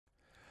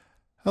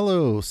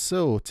Hello,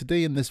 so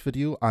today in this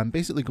video I'm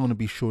basically going to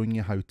be showing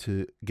you how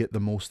to get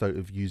the most out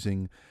of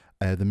using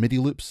the MIDI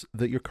loops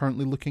that you're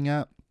currently looking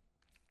at.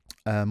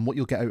 What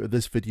you'll get out of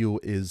this video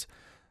is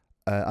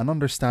an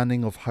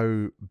understanding of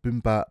how boom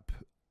bap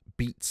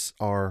beats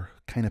are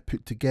kind of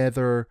put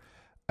together,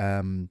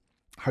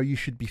 how you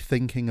should be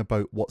thinking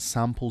about what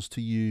samples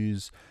to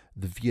use,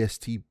 the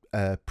VST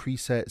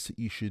presets that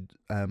you should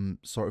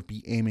sort of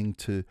be aiming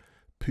to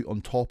put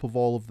on top of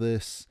all of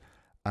this,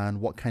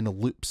 and what kind of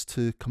loops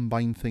to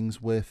combine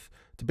things with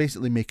to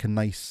basically make a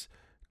nice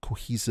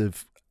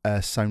cohesive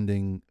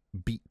sounding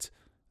beat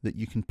that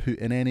you can put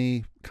in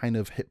any kind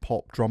of hip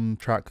hop drum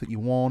track that you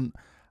want,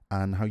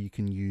 and how you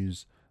can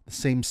use the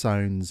same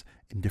sounds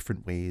in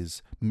different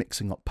ways,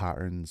 mixing up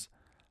patterns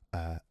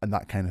and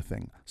that kind of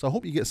thing. So I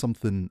hope you get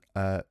something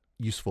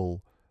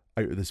useful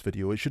out of this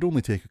video. It should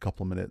only take a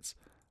couple of minutes.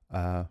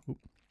 I'm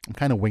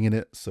kind of winging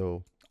it,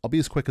 so I'll be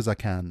as quick as I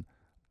can.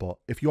 But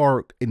if you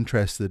are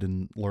interested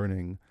in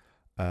learning,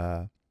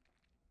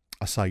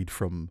 aside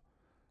from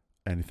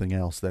anything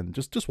else, then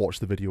just watch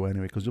the video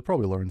anyway, because you'll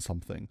probably learn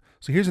something.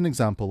 So here's an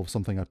example of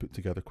something I put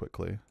together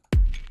quickly.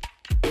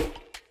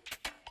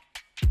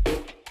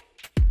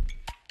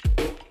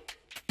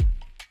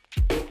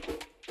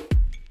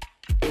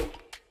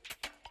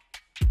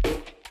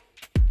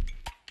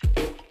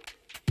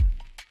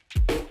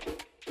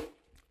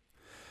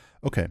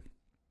 Okay.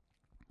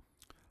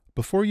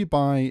 Before you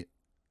buy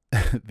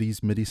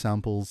these MIDI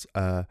samples,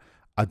 I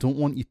don't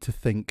want you to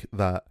think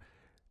that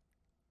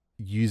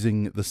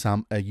using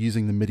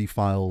the MIDI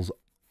files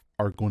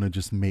are going to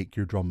just make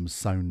your drums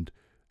sound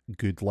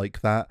good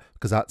like that,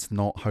 because that's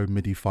not how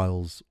MIDI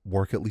files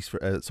work. At least for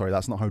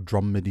that's not how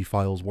drum MIDI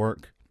files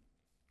work.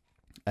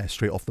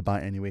 Straight off the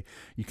bat, anyway,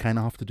 you kind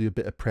of have to do a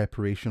bit of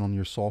preparation on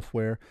your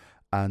software,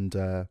 and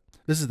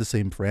this is the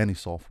same for any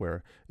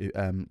software.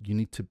 You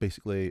need to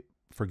basically,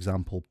 for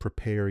example,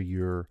 prepare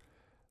your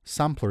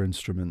sampler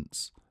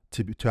instruments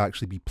to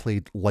actually be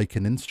played like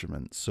an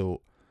instrument,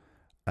 so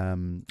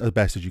as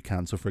best as you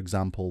can. So for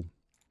example,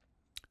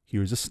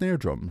 here's a snare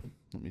drum.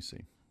 Let me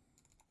see.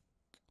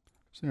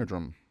 Snare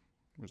drum.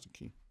 Where's the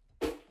key?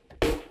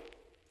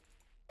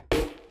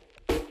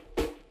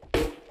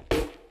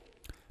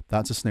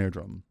 That's a snare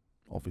drum,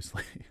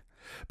 obviously.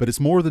 But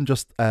it's more than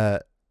just a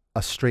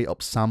straight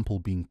up sample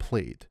being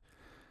played.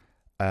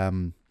 I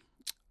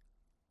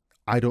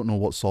don't know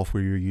what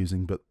software you're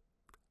using, but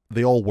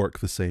they all work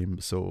the same,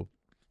 so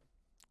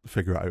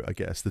figure it out, I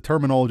guess. The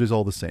terminology is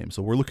all the same.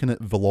 So we're looking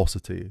at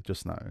velocity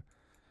just now.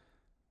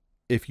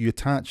 If you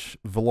attach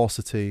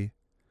velocity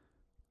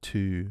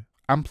to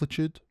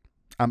amplitude,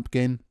 amp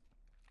gain,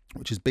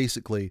 which is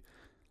basically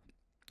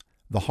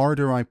the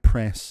harder I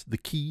press the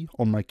key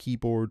on my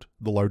keyboard,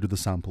 the louder the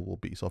sample will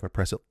be. So if I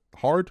press it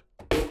hard,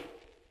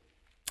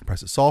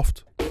 press it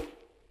soft,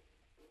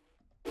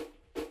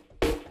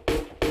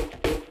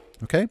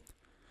 okay?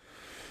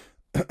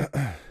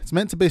 It's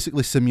meant to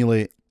basically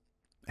simulate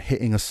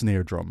hitting a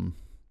snare drum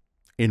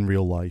in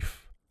real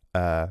life.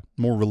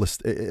 More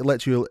realistic.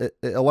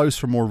 It allows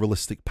for more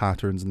realistic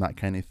patterns and that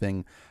kind of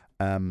thing.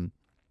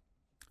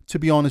 To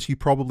be honest, you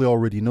probably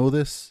already know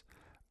this,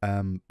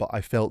 but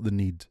I felt the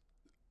need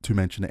to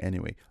mention it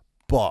anyway.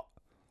 But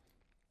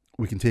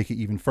we can take it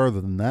even further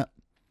than that.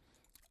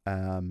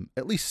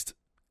 At least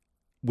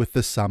with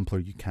this sampler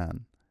you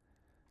can.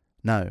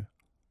 Now,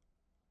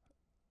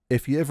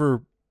 if you've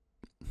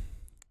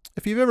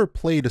ever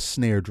played a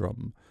snare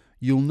drum,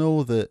 you'll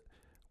know that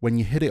when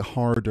you hit it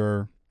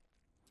harder,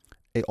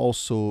 it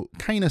also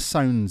kind of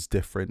sounds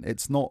different.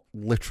 It's not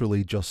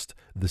literally just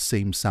the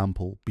same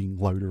sample being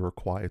louder or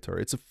quieter.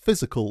 It's a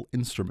physical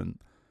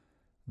instrument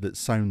that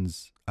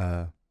sounds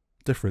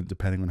different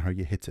depending on how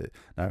you hit it.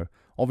 Now,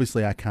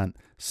 obviously I can't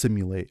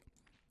simulate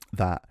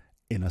that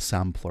in a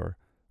sampler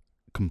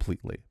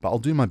completely, but I'll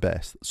do my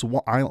best. So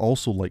what I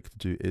also like to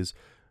do is,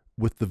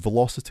 with the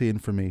velocity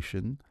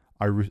information,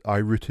 I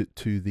route it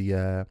to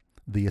the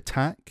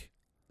attack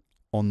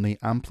on the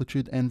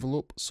amplitude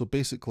envelope. So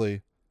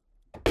basically,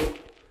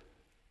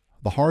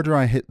 the harder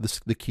I hit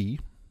the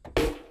key,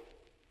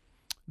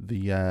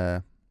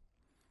 the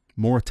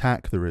more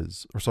attack there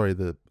is, or sorry,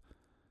 the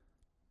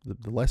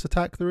less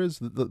attack there is,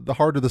 the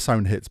harder the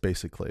sound hits,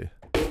 basically.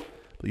 But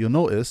you'll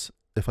notice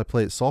if I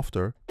play it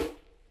softer,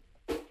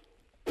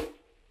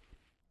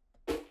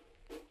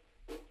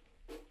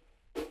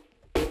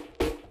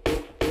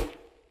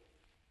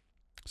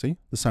 see,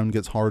 the sound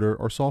gets harder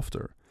or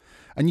softer.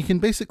 And you can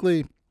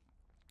basically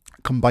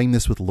combine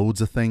this with loads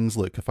of things.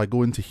 Look, if I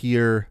go into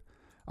here,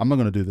 I'm not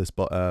going to do this,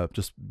 but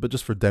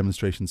just for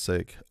demonstration's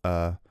sake,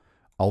 I'll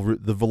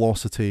route the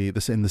velocity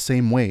this in the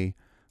same way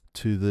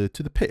to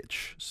the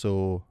pitch.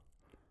 So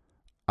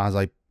as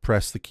I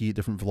press the key at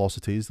different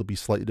velocities, there'll be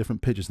slightly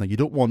different pitches. Now you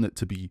don't want it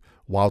to be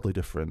wildly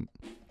different,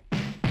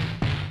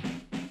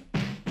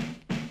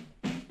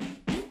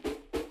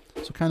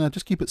 so kind of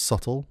just keep it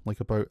subtle, like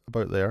about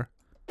there.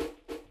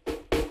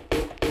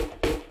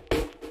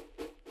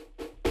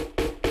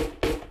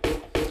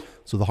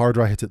 So the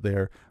harder I hit it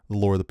there, the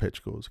lower the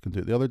pitch goes. I can do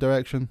it the other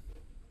direction.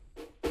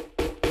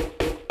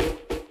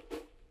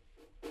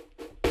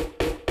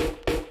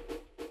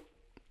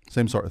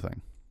 Same sort of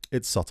thing.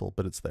 It's subtle,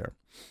 but it's there.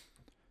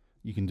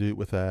 You can do it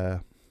with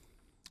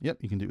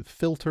you can do it with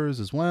filters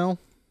as well.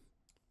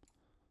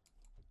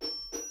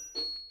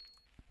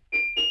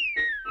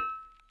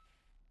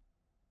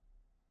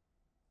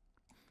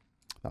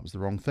 That was the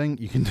wrong thing.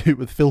 You can do it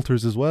with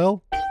filters as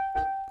well.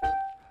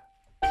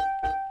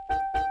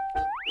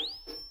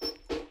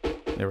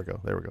 There we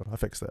go. There we go. I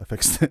fixed it. I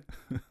fixed it.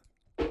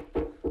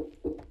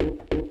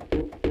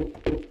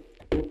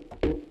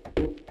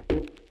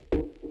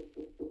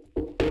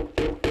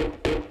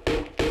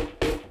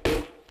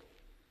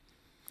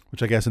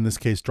 Which I guess in this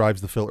case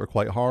drives the filter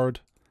quite hard.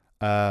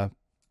 So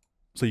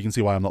you can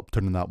see why I'm not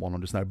turning that one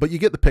on just now. But you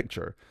get the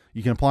picture.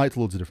 You can apply it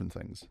to loads of different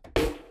things.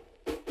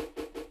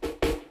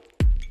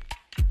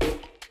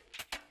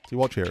 See,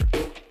 watch here.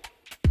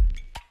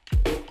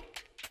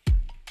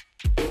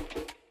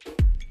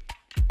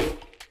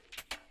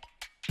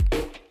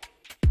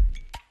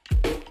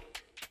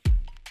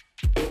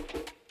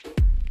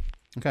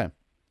 Okay.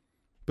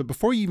 But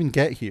before you even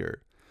get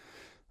here,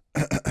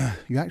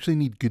 you actually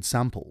need good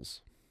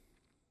samples.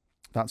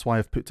 That's why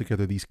I've put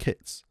together these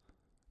kits.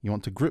 You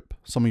want to group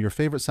some of your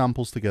favorite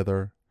samples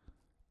together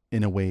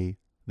in a way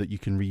that you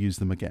can reuse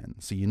them again.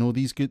 So you know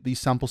these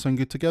samples sound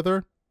good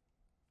together.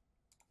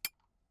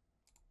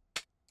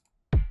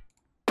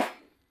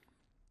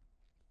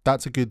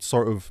 That's a good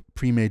sort of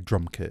pre-made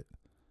drum kit.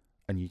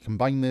 And you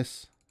combine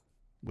this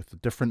with the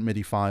different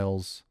MIDI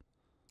files.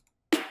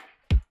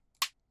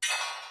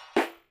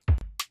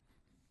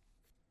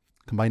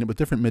 Combine it with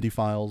different MIDI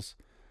files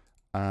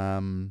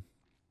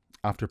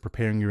after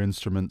preparing your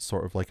instruments,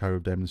 sort of like how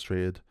I've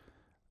demonstrated.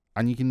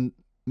 And you can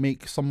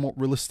make somewhat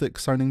realistic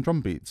sounding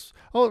drum beats.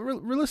 Oh,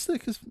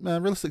 realistic's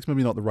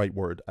maybe not the right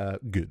word.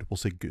 Good, we'll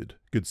say good.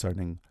 Good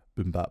sounding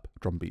boom bap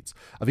drum beats.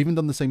 I've even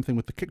done the same thing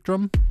with the kick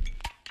drum.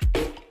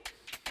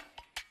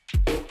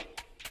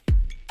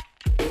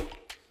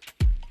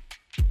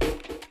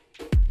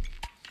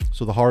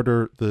 So the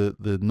harder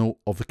the note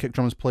of the kick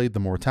drum is played, the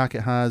more attack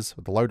it has,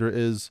 the louder it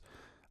is.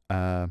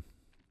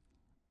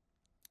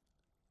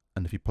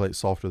 And if you play it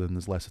softer, then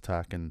there's less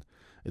attack and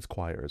it's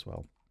quieter as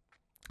well.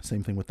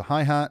 Same thing with the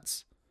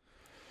hi-hats.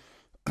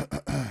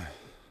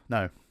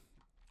 Now,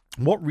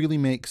 what really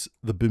makes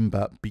the boom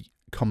bap beat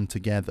come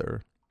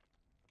together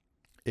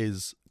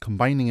is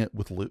combining it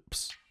with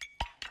loops.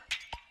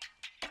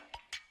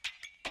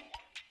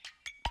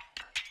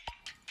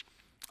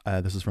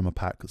 This is from a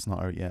pack that's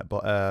not out yet,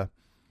 but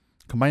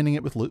combining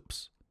it with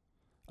loops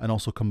and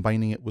also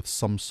combining it with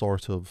some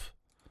sort of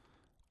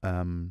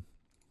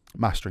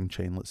mastering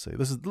chain. Let's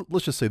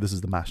just say this is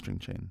the mastering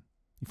chain.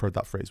 You've heard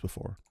that phrase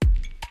before.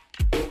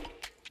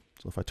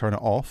 So if I turn it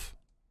off,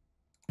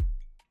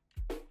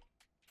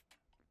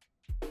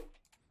 that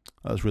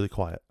was really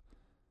quiet.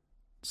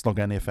 It's not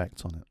getting any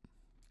effects on it.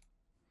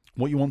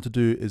 What you want to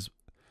do is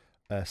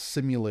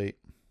simulate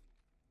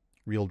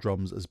real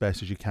drums as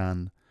best as you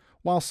can,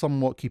 while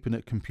somewhat keeping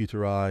it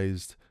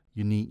computerized,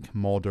 unique,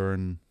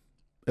 modern.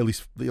 At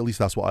least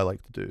that's what I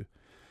like to do.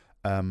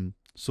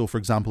 So for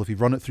example, if you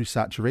run it through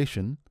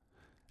saturation,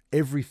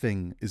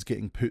 everything is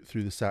getting put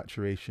through the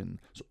saturation.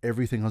 So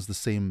everything has the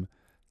same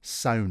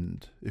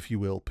sound, if you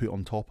will, put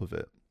on top of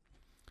it.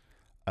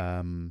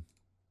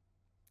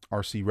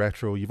 RC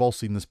Retro, you've all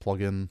seen this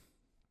plugin.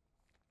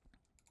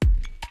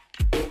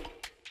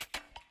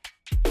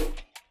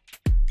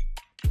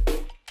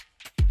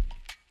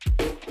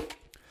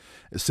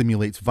 It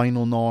simulates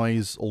vinyl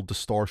noise, old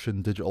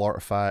distortion, digital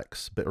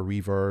artifacts, bit of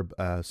reverb,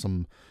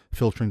 some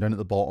filtering down at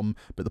the bottom.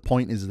 But the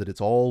point is that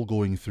it's all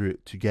going through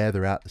it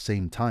together at the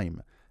same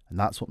time. And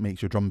that's what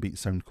makes your drum beat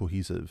sound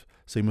cohesive.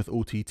 Same with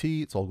OTT,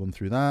 it's all going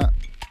through that.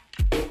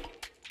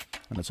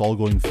 And it's all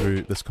going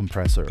through this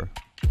compressor.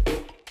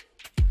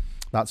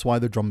 That's why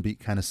the drum beat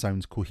kind of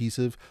sounds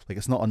cohesive. Like,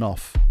 it's not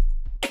enough.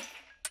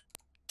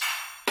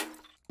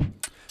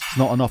 It's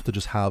not enough to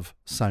just have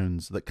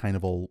sounds that kind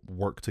of all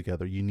work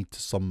together. You need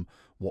to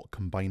somewhat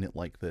combine it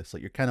like this.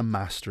 Like, you're kind of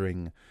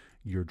mastering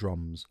your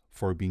drums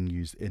for being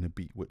used in a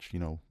beat, which, you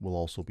know, will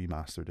also be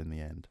mastered in the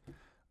end.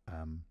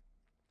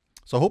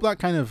 So I hope that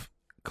kind of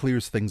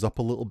clears things up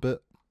a little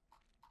bit.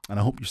 And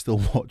I hope you're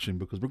still watching,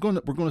 because we're going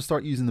to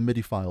start using the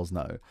MIDI files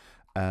now.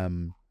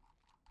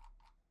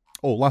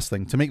 Oh, last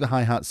thing, to make the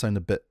hi-hat sound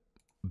a bit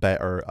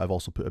better, I've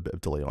also put a bit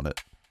of delay on it.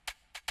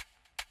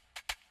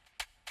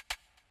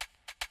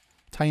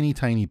 Tiny,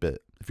 tiny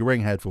bit. If you're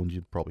wearing headphones,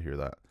 you'd probably hear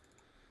that.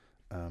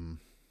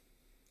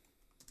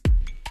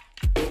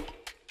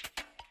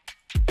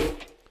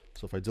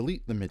 So if I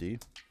delete the MIDI,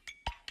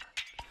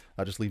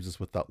 that just leaves us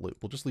with that loop.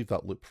 We'll just leave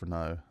that loop for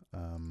now.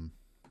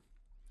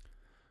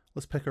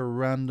 Let's pick a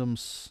random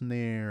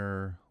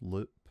snare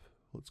loop.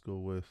 Let's go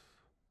with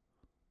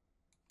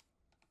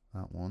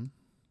that one.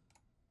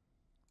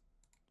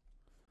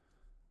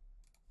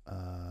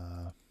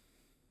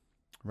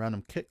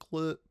 Random kick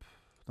loop,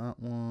 that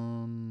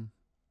one.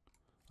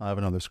 I have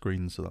another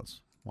screen, so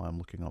that's why I'm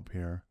looking up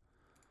here.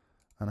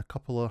 And a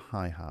couple of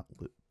hi-hat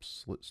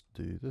loops. Let's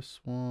do this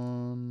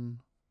one,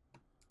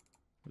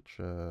 which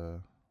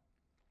I'll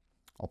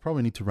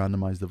probably need to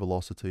randomize the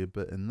velocity a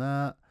bit in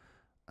that.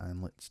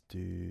 And let's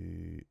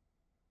do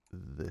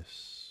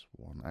this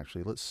one.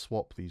 Actually, let's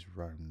swap these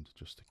round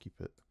just to keep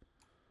it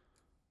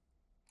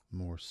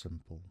more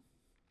simple.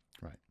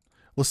 Right.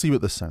 Let's see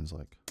what this sounds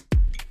like.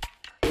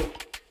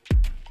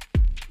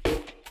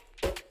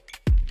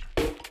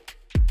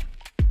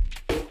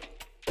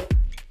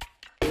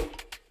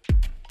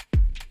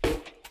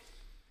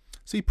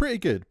 See, pretty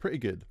good, pretty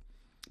good.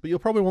 But you'll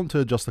probably want to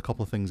adjust a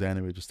couple of things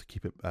anyway, just to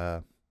keep it,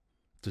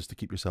 just to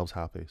keep yourselves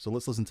happy. So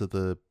let's listen to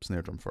the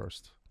snare drum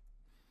first.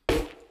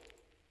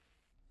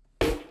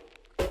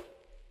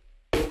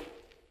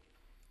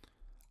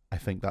 I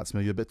think that's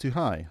maybe a bit too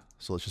high,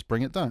 so let's just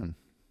bring it down.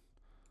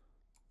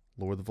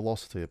 Lower the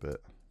velocity a bit.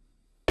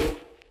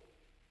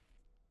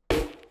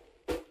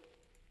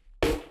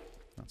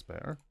 That's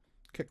better.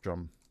 Kick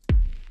drum.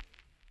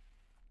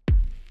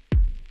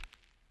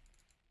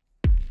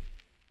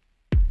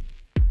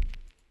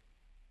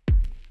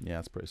 Yeah,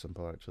 it's pretty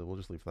simple actually. We'll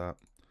just leave that.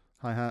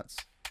 Hi-hats.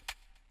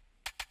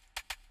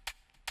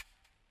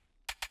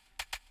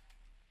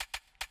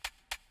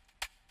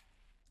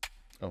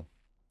 Oh.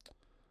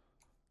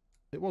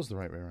 It was the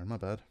right way around, my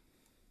bad.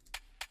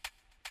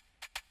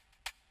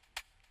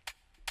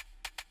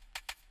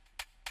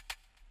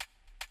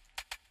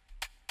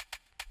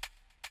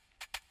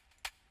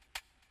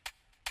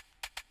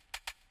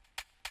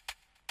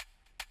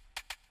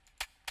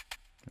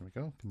 There we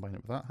go. Combine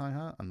it with that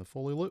hi-hat and the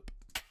Foley loop.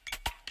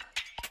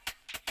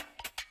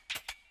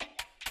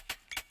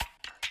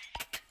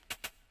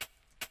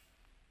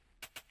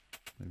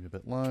 Maybe a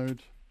bit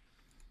loud.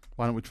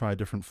 Why don't we try a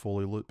different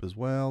Foley loop as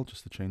well,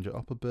 just to change it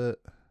up a bit.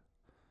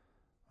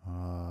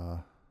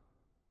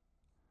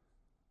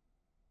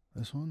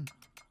 This one.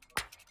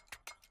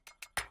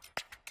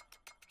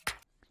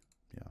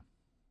 Yeah.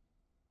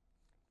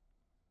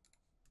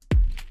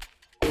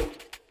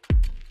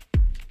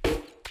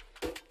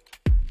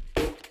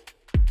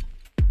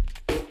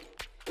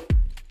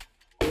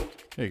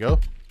 There you go.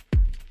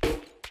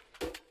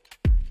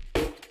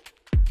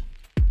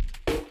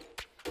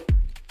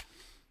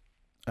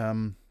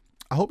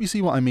 I hope you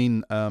see what I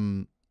mean.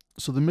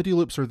 So the MIDI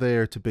loops are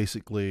there to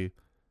basically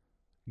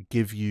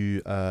give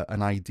you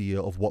an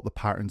idea of what the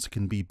patterns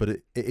can be, but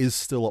it is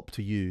still up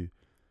to you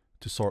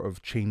to sort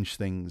of change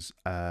things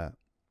to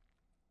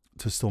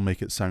still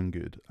make it sound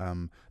good.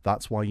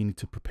 That's why you need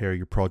to prepare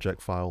your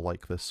project file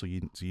like this, so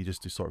you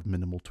just do sort of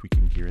minimal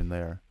tweaking here and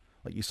there.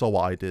 Like you saw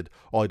what I did.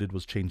 All I did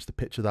was change the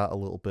pitch of that a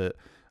little bit,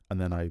 and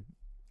then I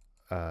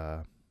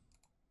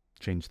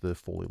changed the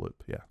Foley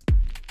loop. Yeah.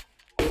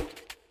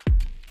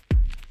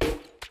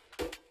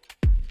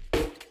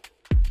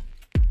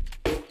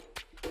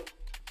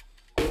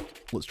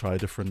 Let's try a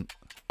different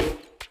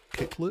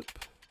kick loop.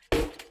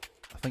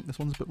 I think this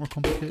one's a bit more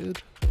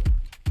complicated.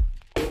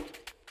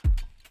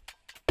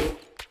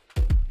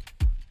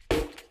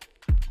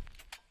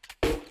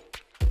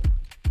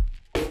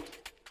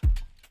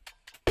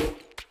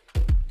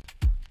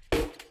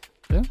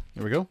 Yeah,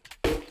 there we go.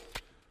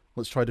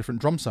 Let's try different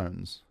drum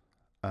sounds.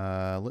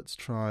 Let's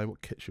try,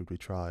 what kit should we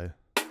try?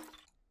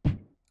 Should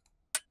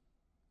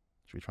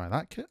we try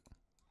that kit?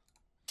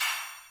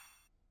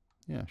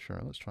 Yeah,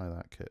 sure, let's try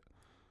that kit.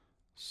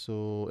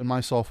 So in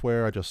my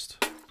software, I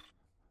just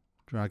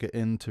drag it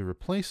in to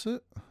replace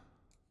it.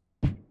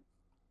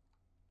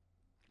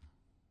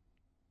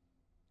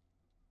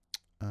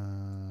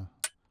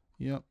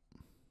 Yep.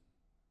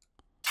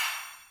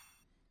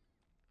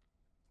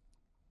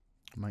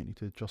 Might need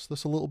to adjust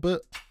this a little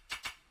bit.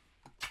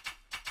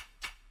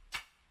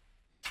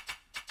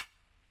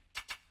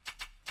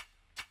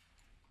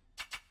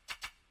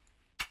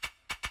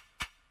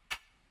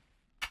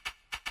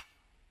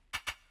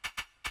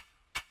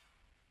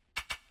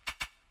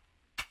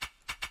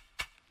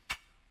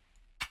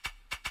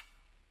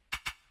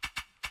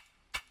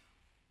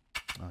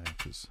 Oh yeah,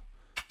 because,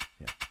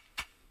 yeah.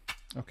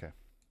 Okay.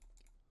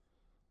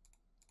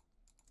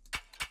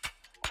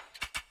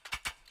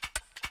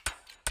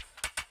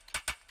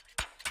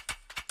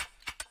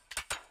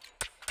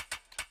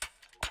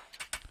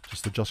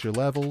 Just adjust your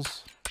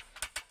levels.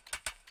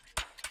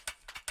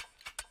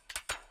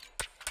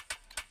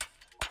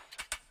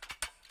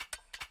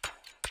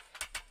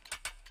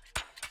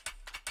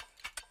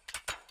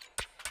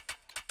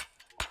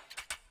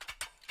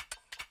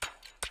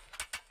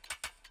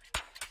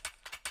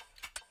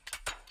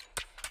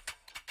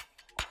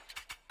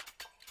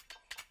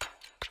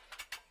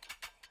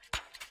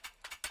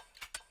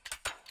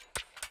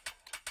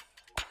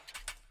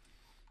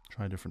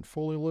 Try a different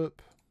Foley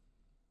loop.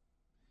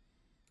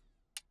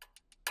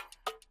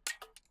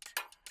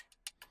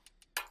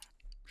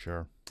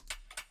 Sure.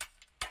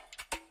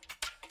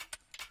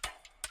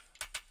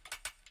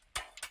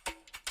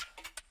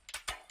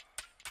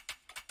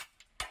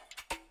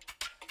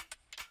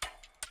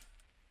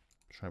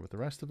 Try with the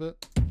rest of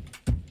it.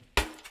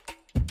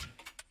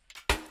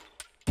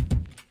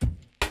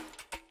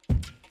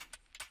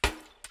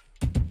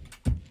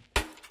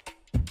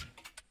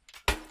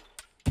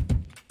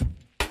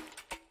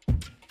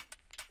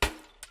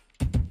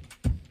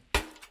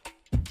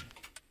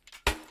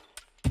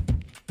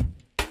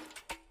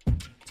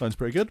 Sounds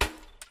pretty good.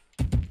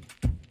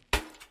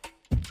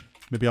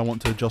 Maybe I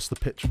want to adjust the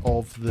pitch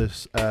of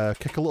this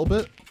kick a little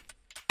bit.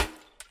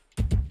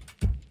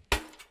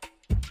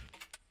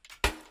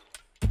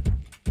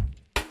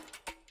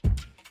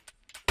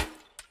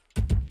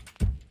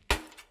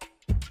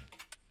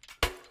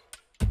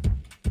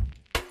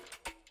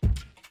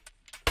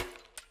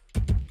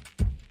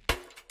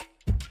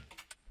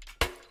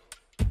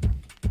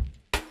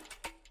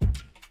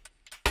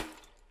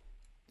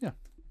 Yeah,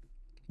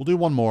 we'll do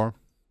one more.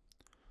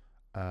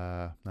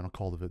 Then we'll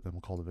call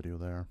the video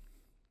there.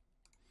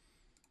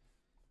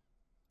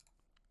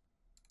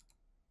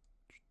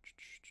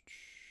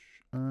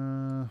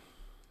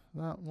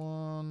 That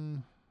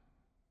one.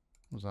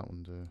 What does that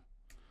one do?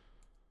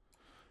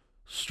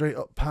 Straight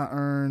up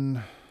pattern.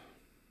 A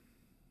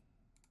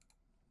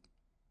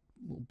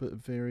little bit of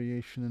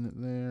variation in it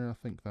there. I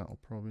think that'll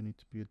probably need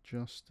to be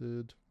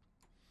adjusted.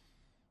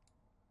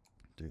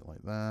 Do it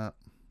like that.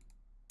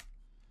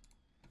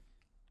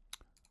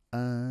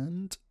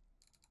 And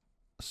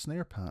a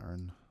snare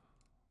pattern.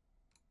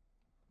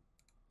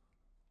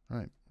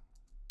 Right.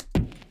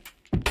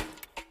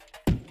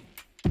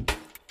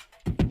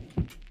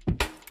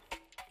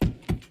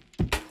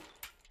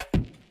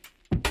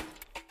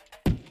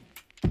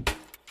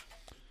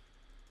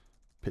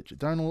 Pitch it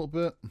down a little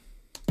bit.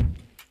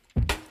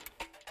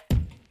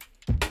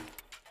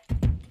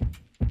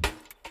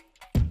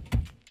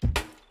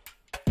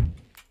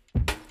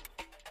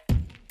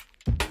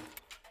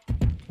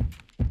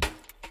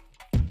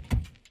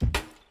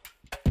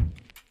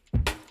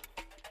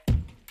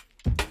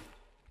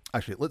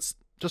 Actually, let's,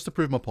 just to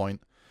prove my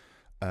point,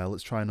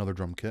 let's try another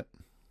drum kit.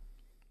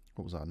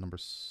 What was that, number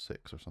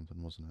 6 or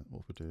something, wasn't it?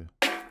 What would we do?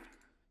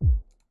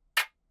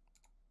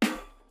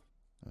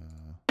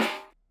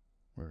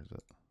 Where is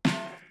it?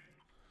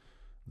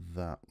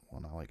 That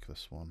one, I like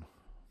this one.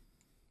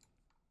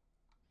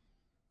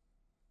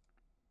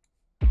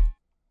 What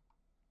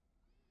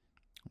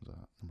was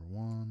that, number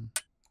 1?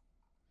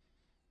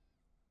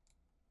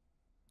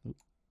 Oop.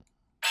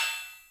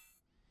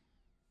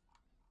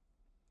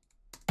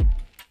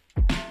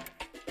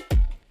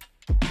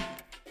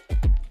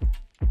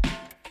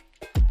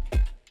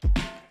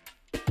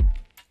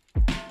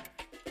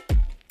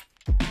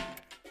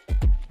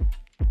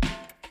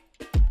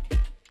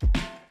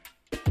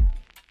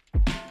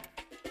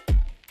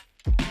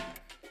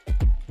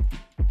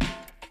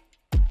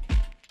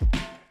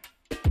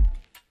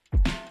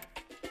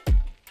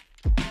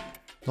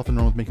 Nothing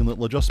wrong with making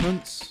little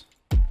adjustments.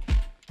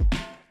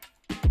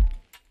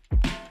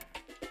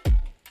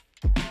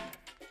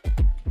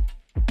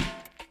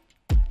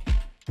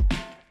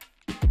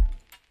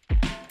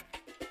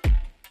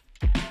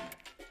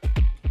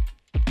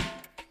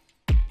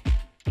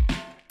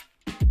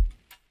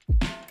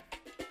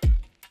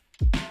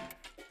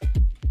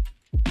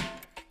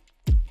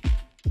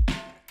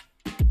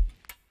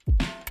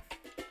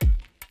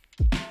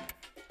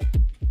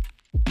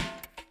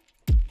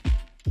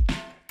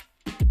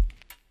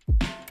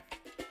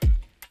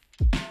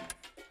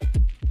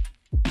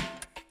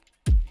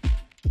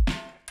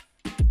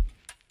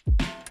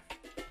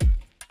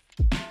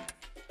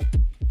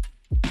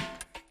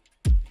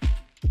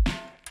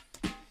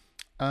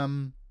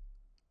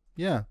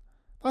 Yeah,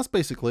 that's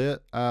basically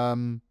it. I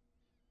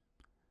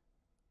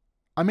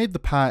made the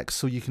packs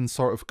so you can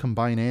sort of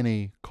combine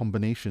any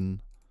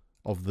combination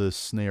of the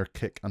snare,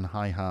 kick and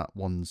hi-hat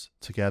ones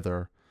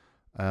together.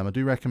 I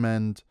do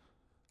recommend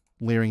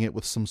layering it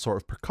with some sort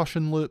of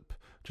percussion loop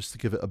just to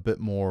give it a bit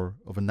more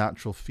of a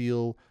natural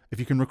feel. If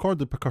you can record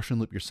the percussion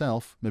loop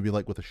yourself, maybe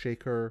like with a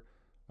shaker,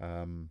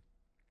 I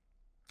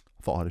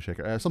thought I had a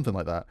shaker, something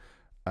like that,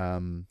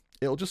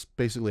 it'll just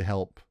basically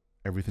help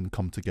everything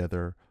come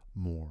together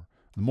more.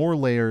 The more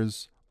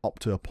layers up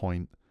to a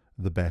point,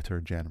 the better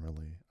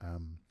generally.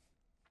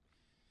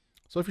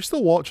 So if you're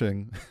still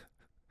watching,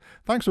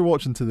 thanks for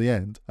watching to the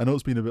end. I know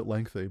it's been a bit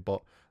lengthy,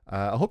 but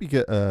I hope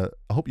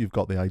you've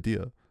got the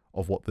idea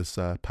of what this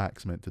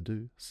pack's meant to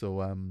do. So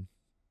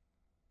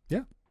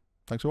yeah,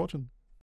 thanks for watching.